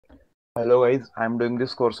Hello guys, I'm doing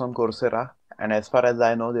this course on Coursera, and as far as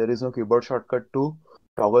I know, there is no keyboard shortcut to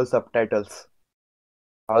toggle subtitles.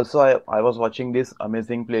 Also, I was watching this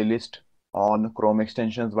amazing playlist on Chrome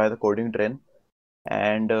extensions by the coding train,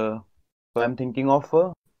 and so I'm thinking of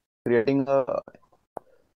creating a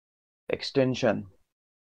extension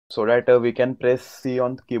so that we can press C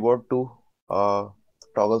on the keyboard to uh,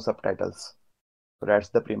 toggle subtitles. So that's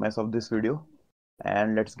the premise of this video,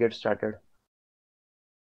 and let's get started.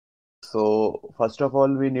 So first of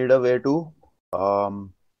all, we need a way to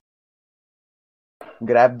um,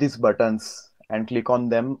 grab these buttons and click on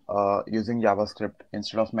them using JavaScript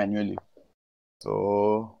instead of manually.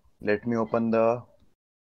 So let me open the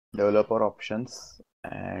developer options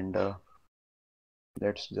and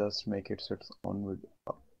let's just make it its own with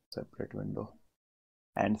a separate window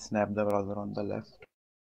and snap the browser on the left.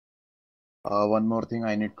 One more thing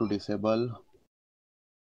I need to disable.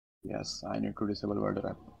 Yes, I need to disable word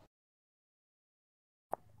wrap.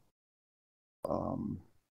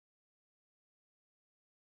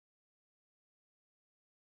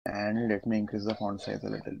 And let me increase the font size a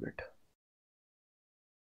little bit.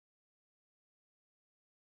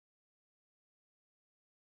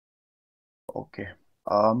 Okay.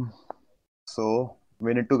 So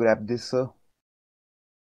we need to grab this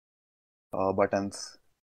buttons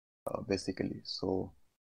basically. So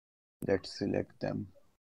let's select them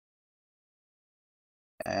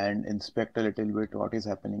and inspect a little bit what is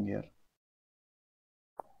happening here.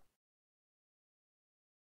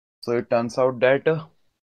 So it turns out that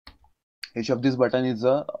each of these button is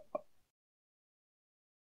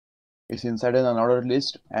inside an unordered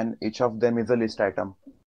list, and each of them is a list item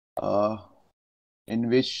uh, in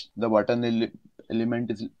which the button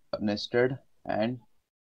element is nested, and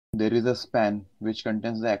there is a span which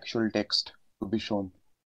contains the actual text to be shown.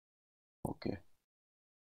 Okay.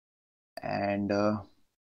 And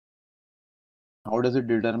how does it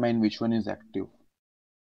determine which one is active?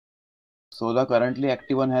 So the currently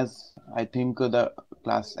active one has, I think, the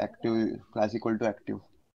class equal to active.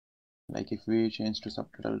 Like if we change to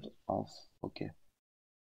subtitle off, okay.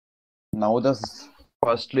 Now the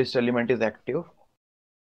first list element is active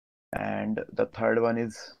and the third one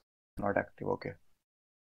is not active, okay.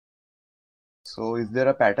 So is there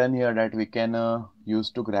a pattern here that we can use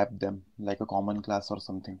to grab them, like a common class or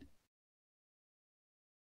something?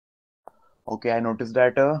 Okay, I noticed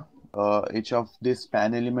that each of this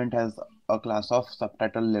span element has a class of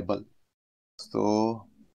subtitle label. So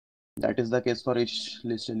that is the case for each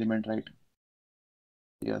list element, right?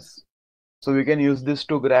 Yes. So we can use this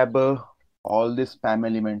to grab all these spam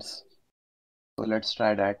elements. So let's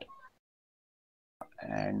try that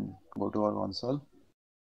and go to our console.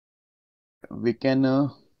 We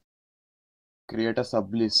can create a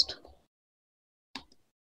sublist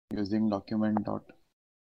using document dot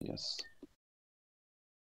yes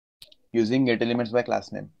using get elements by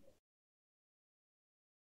class name,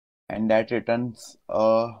 and that returns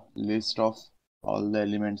a list of all the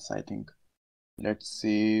elements, I think. Let's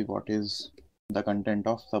see what is the content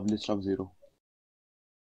of sublist of 0.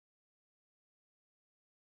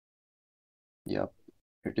 Yep,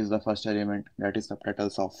 it is the first element, that is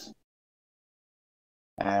subtitles of.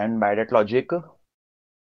 And by that logic,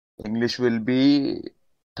 English will be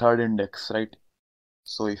third index, right?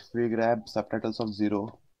 So if we grab subtitles of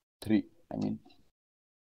 0, 3, I mean,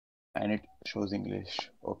 and it shows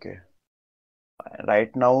English. Okay.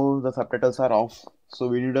 Right now the subtitles are off, so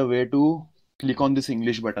we need a way to click on this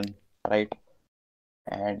English button, right?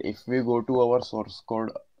 And if we go to our source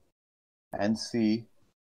code and see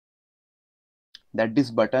that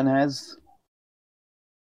this button has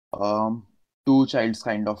two childs,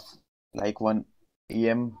 kind of like one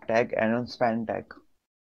em tag and a span tag.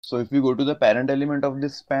 So if we go to the parent element of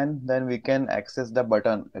this span, then we can access the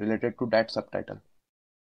button related to that subtitle.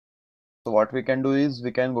 So what we can do is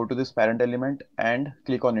we can go to this parent element and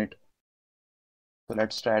click on it. So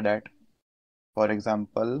let's try that. For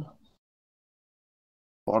example,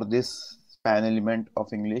 for this span element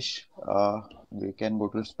of English, we can go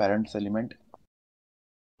to its parents element.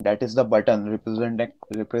 That is the button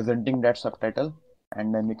representing that subtitle,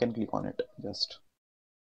 and then we can click on it just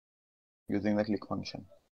using the click function.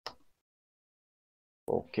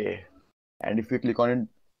 Okay, and if we click on it,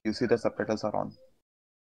 you see the subtitles are on.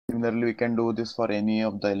 Similarly, we can do this for any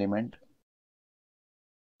of the element,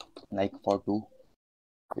 like for 2,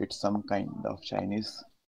 it's some kind of Chinese,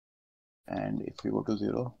 and if we go to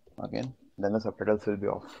 0 again, then the subtitles will be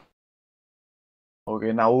off.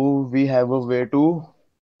 Okay, now we have a way to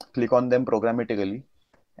click on them programmatically,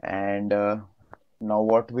 and now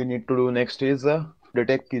what we need to do next is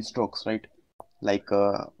detect keystrokes, right? Like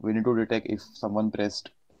we need to detect if someone pressed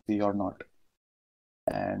C or not.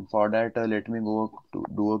 And for that, let me go to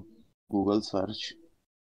do a Google search.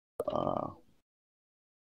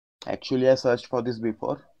 Actually, I searched for this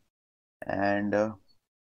before, and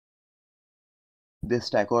this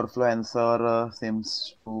Stack Overflow answer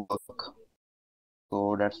seems to work.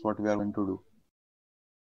 So that's what we are going to do.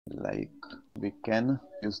 Like, we can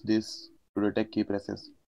use this to detect key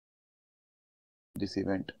presses, this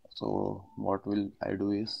event. So what will I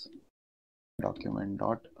do is document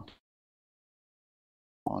dot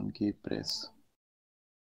on key press.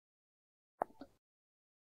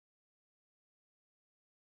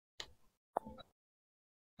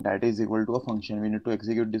 That is equal to a function. We need to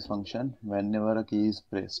execute this function whenever a key is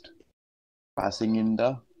pressed, passing in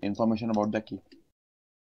the information about the key.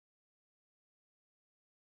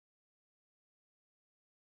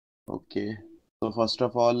 Okay, so first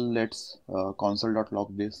of all, let's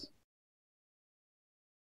console.log this.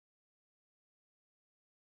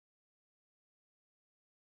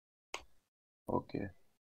 Okay,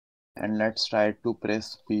 and let's try to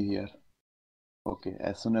press P here. Okay,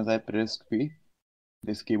 as soon as I pressed P,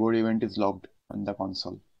 this keyboard event is logged on the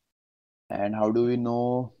console. And how do we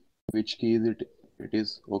know which key is it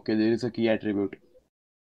is? Okay, there is a key attribute.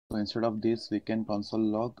 So instead of this, we can console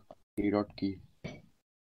log key.key.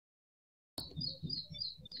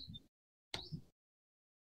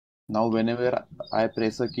 Now whenever I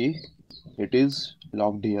press a key, it is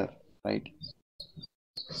logged here, right?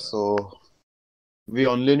 So we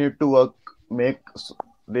only need to make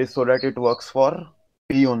this so that it works for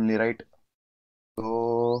P only, right?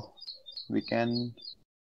 So we can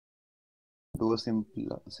do a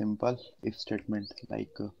simple if statement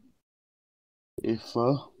like if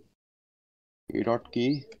a dot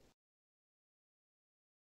key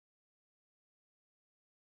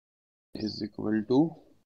is equal to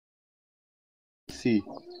C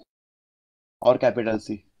or capital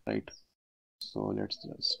C, right? So let's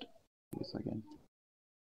just do this again.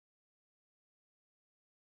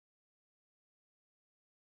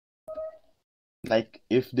 Like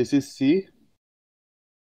if this is C,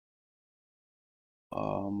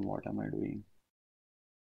 what am I doing?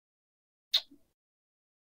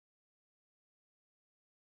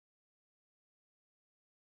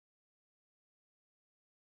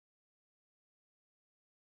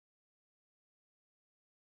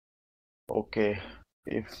 Okay,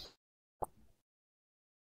 if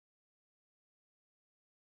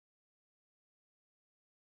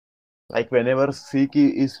like whenever C key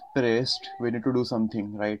is pressed, we need to do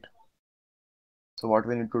something, right? So what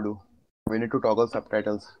we need to do? We need to toggle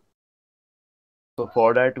subtitles. So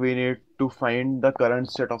for that, we need to find the current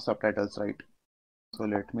state of subtitles, right? So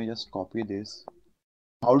let me just copy this.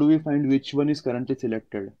 How do we find which one is currently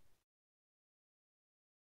selected?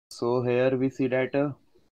 So here we see that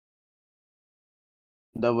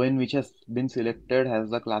the one which has been selected has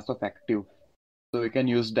the class of active. So we can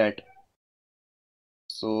use that.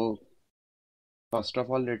 So first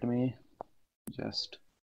of all, just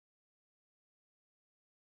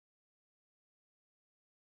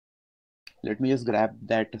let me just grab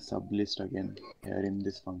that sublist again here in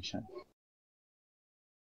this function.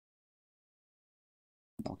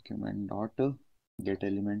 Document dot get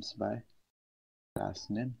elements by class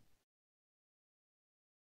name.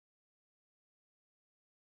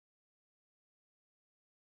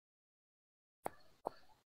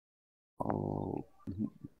 Oh,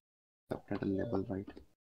 subtitle label, right?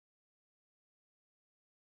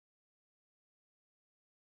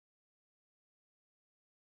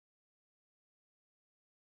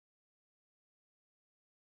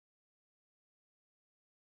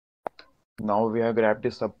 Now we have grabbed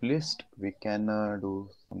this sublist. We can do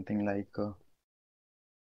something like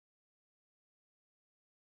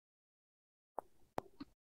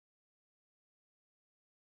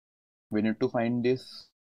we need to find this.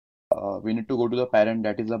 We need to go to the parent,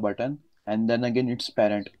 that is the button, and then again its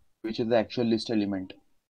parent, which is the actual list element,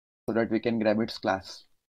 so that we can grab its class.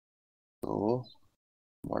 So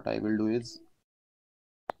what I will do is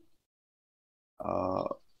uh,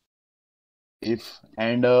 if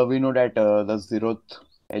and we know that the 0th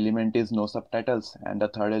element is no subtitles and the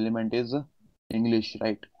third element is English,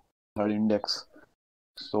 right? Third index.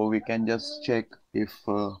 So we can just check if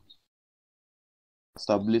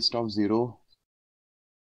sublist of 0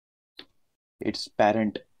 its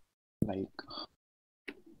parent, like,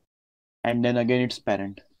 and then again its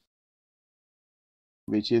parent,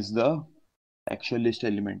 which is the actual list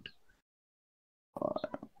element.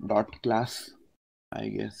 Dot class, I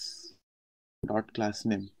guess, dot class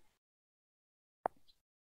name.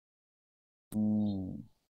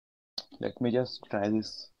 Let me just try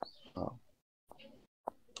this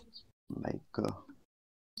like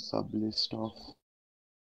sublist of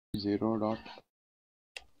 0 dot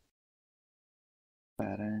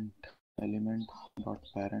parent element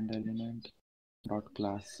dot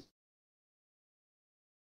class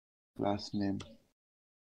name.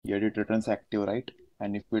 Here it returns active, right?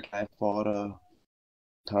 And if we try for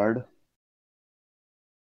third,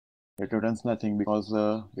 it returns nothing because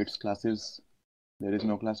its class is, there is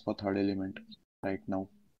no class for third element right now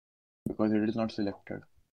because it is not selected.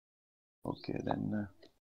 Okay, then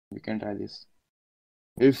we can try this.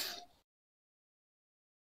 If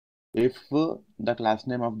the class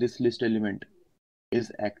name of this list element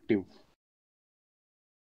is active,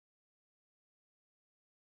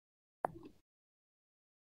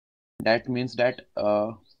 that means that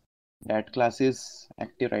that class is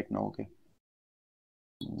active right now. Okay,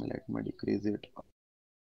 let me decrease it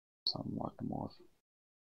somewhat more.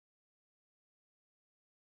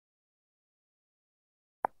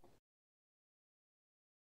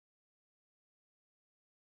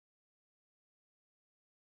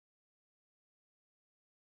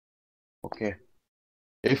 Okay,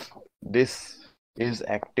 if this is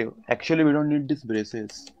active, actually we don't need these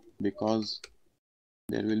braces because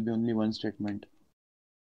there will be only one statement.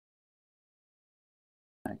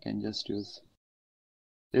 I can just use,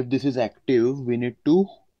 if this is active, we need to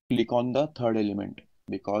click on the third element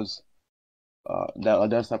because the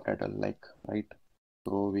other subtitle, like, right?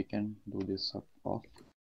 So we can do this sub of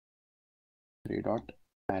 3 dot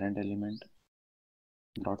parent element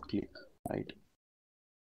dot click, right?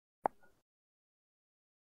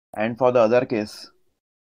 And for the other case,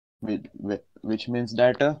 which means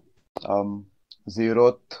that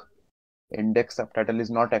zeroth index subtitle is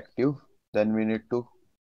not active, then we need to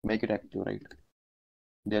make it active, right?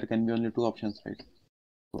 There can be only two options, right?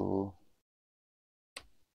 So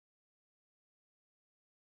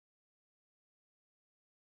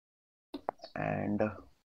and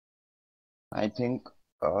I think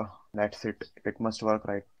that's it. It must work,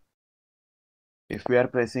 right? If we are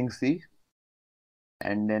pressing C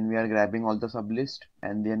and then we are grabbing all the sublist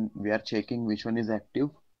and then we are checking which one is active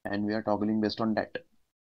and we are toggling based on that.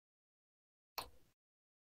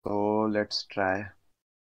 So let's try.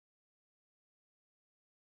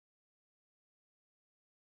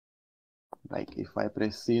 Like if I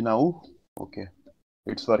press C now, okay,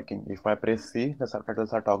 it's working. If I press C, the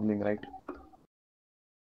subtitles are toggling, right?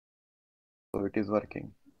 So it is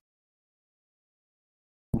working.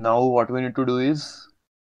 Now what we need to do is,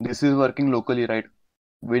 this is working locally, right?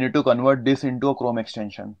 We need to convert this into a Chrome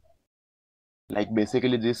extension. Like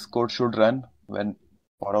basically this code should run when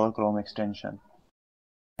for our Chrome extension.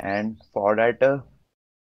 And for that,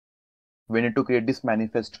 we need to create this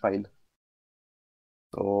manifest file.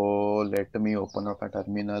 So let me open up a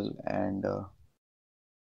terminal and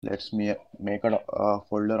let's make a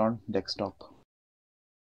folder on desktop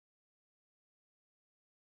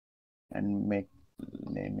and name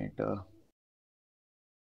it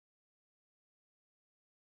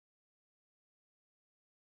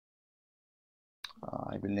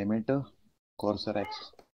I will name it Coursera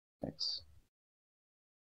X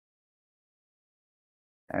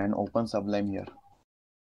and open Sublime here.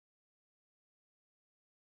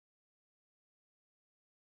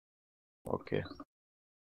 Okay,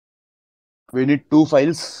 we need two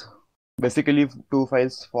files, basically two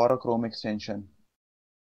files for a Chrome extension.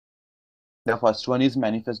 The first one is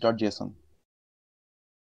manifest.json,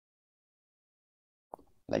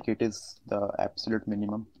 like it is the absolute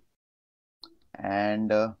minimum, and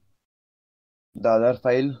the other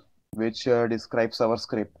file which describes our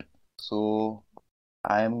script. So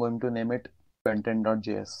I am going to name it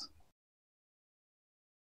content.js.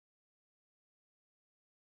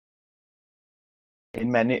 In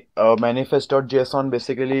manifest.json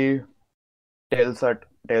basically tells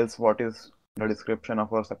what is the description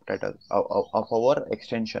of our subtitle of our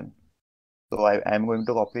extension. So I am going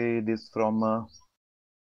to copy this from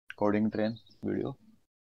coding train video,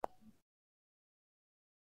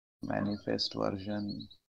 manifest version,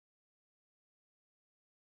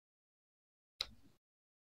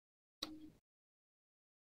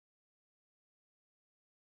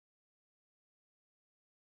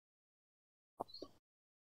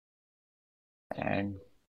 and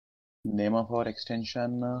name of our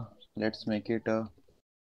extension, let's make it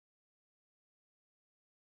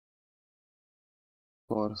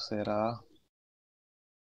Coursera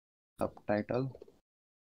subtitle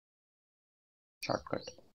shortcut,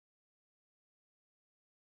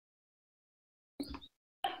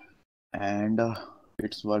 and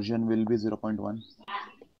its version will be 0.1.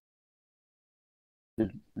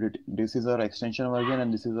 This is our extension version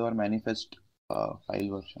and this is our manifest file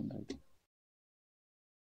version, right?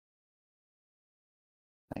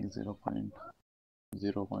 like 0.1.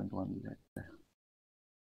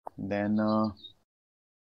 Then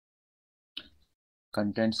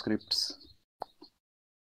content scripts.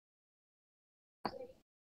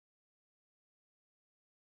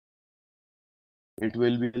 It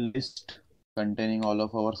will be a list containing all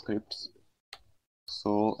of our scripts.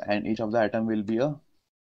 So, and each of the item will be a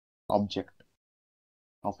object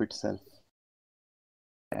of itself.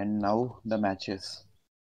 And now the matches.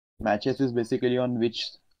 Matches is basically on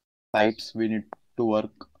which sites we need to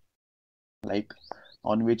work, like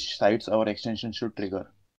on which sites our extension should trigger.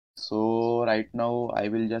 So right now I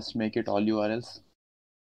will just make it all URLs.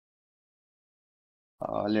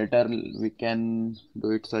 Later we can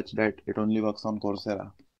do it such that it only works on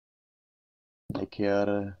Coursera. Like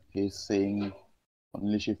here he's saying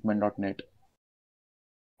only shipment.net,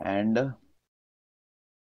 and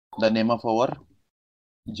the name of our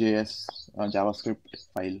JS JavaScript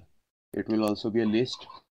file. It will also be a list.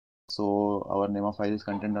 So our name of file is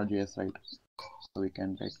content.js, right? So we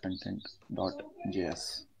can write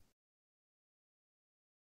content.js.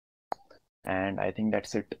 And I think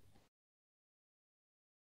that's it.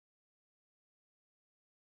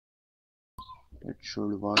 It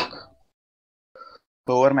should work.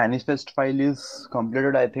 So our manifest file is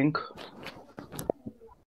completed, I think.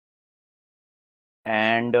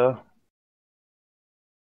 And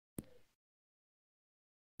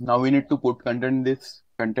now we need to put content in this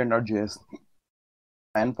content.js.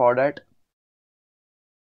 And for that,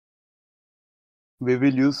 we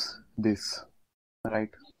will use this, right?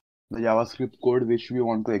 The JavaScript code which we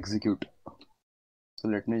want to execute. So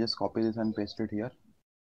let me just copy this and paste it here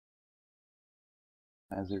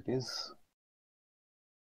as it is.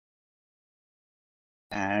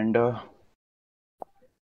 And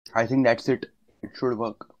I think that's it. It should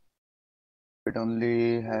work. It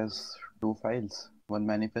only has two files, one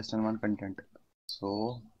manifest and one content.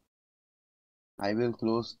 So I will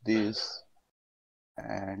close this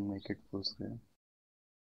and make it full screen.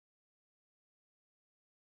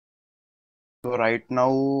 So right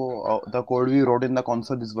now the code we wrote in the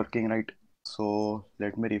console is working, right? So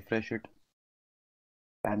let me refresh it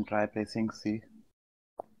and try pressing C.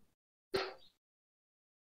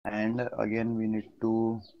 And again we need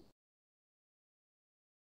to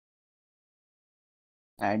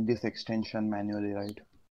add this extension manually, right?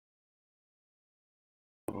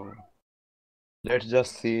 So let's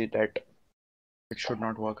just see that it should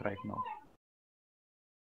not work right now.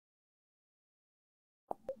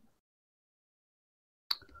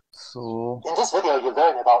 So in this video, you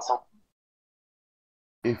learn about some.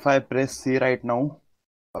 If I press C right now,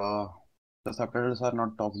 the subtitles are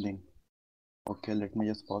not toggling. Okay, let me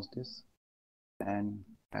just pause this and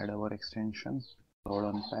add our extension.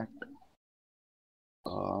 Load unpacked.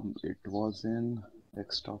 It was in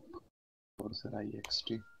desktop Coursera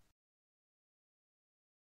ext.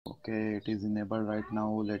 Okay, it is enabled right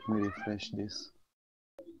now. Let me refresh this.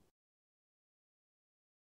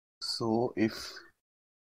 So if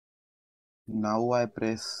now I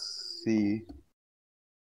press C,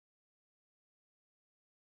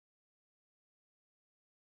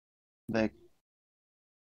 the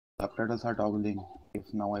subtitles are toggling if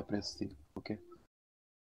now I press C. Okay,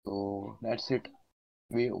 so that's it.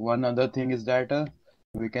 One other thing is that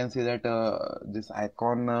we can see that this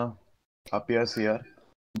icon appears here,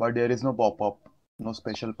 but there is no pop-up, no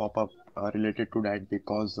special pop-up related to that,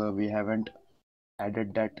 because we haven't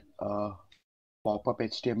added that pop-up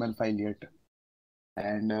HTML file yet,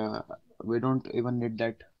 and we don't even need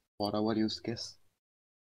that for our use case.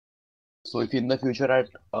 So if in the future I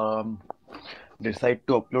decide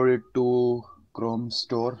to upload it to Chrome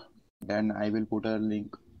store, then I will put a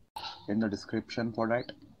link in the description for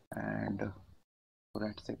that, and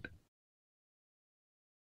that's it.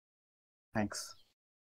 Thanks.